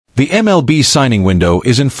The MLB signing window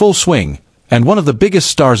is in full swing, and one of the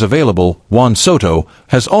biggest stars available, Juan Soto,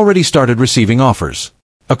 has already started receiving offers.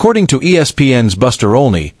 According to ESPN's Buster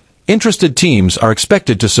Olney, interested teams are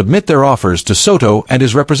expected to submit their offers to Soto and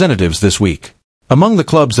his representatives this week. Among the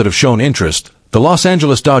clubs that have shown interest, the Los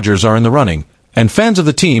Angeles Dodgers are in the running, and fans of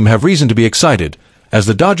the team have reason to be excited, as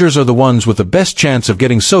the Dodgers are the ones with the best chance of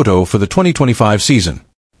getting Soto for the 2025 season.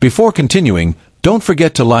 Before continuing, don't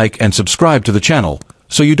forget to like and subscribe to the channel,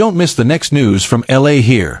 so you don't miss the next news from LA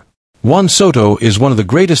here. Juan Soto is one of the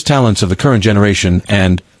greatest talents of the current generation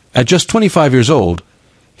and, at just 25 years old,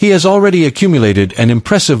 he has already accumulated an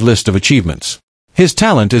impressive list of achievements. His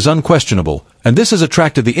talent is unquestionable, and this has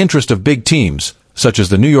attracted the interest of big teams, such as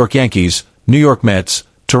the New York Yankees, New York Mets,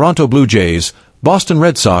 Toronto Blue Jays, Boston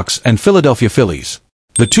Red Sox, and Philadelphia Phillies.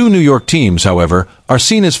 The two New York teams, however, are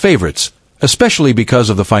seen as favorites, especially because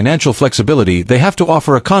of the financial flexibility they have to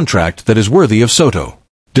offer a contract that is worthy of Soto.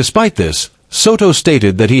 Despite this, Soto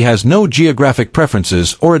stated that he has no geographic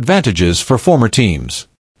preferences or advantages for former teams.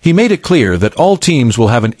 He made it clear that all teams will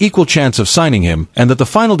have an equal chance of signing him and that the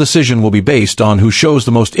final decision will be based on who shows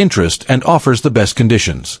the most interest and offers the best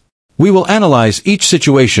conditions. We will analyze each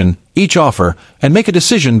situation, each offer, and make a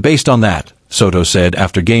decision based on that, Soto said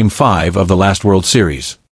after Game 5 of the last World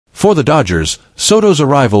Series. For the Dodgers, Soto's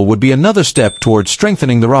arrival would be another step towards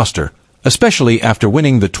strengthening the roster, especially after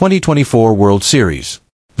winning the 2024 World Series.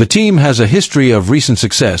 The team has a history of recent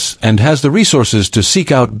success and has the resources to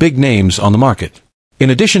seek out big names on the market. In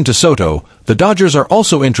addition to Soto, the Dodgers are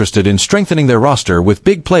also interested in strengthening their roster with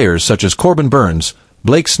big players such as Corbin Burnes,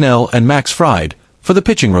 Blake Snell, and Max Fried for the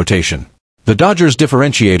pitching rotation. The Dodgers'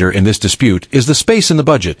 differentiator in this dispute is the space in the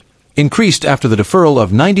budget, increased after the deferral of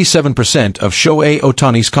 97% of Shohei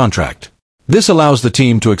Ohtani's contract. This allows the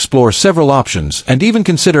team to explore several options and even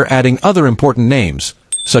consider adding other important names,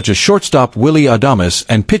 such as shortstop Willy Adames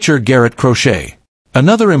and pitcher Garrett Crochet.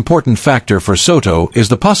 Another important factor for Soto is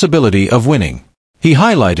the possibility of winning. He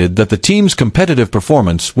highlighted that the team's competitive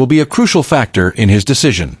performance will be a crucial factor in his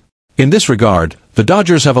decision. In this regard, the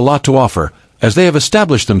Dodgers have a lot to offer, as they have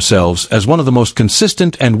established themselves as one of the most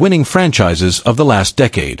consistent and winning franchises of the last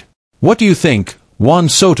decade. What do you think? Juan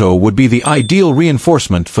Soto would be the ideal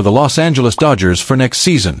reinforcement for the Los Angeles Dodgers for next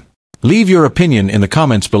season. Leave your opinion in the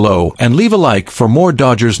comments below and leave a like for more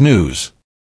Dodgers news.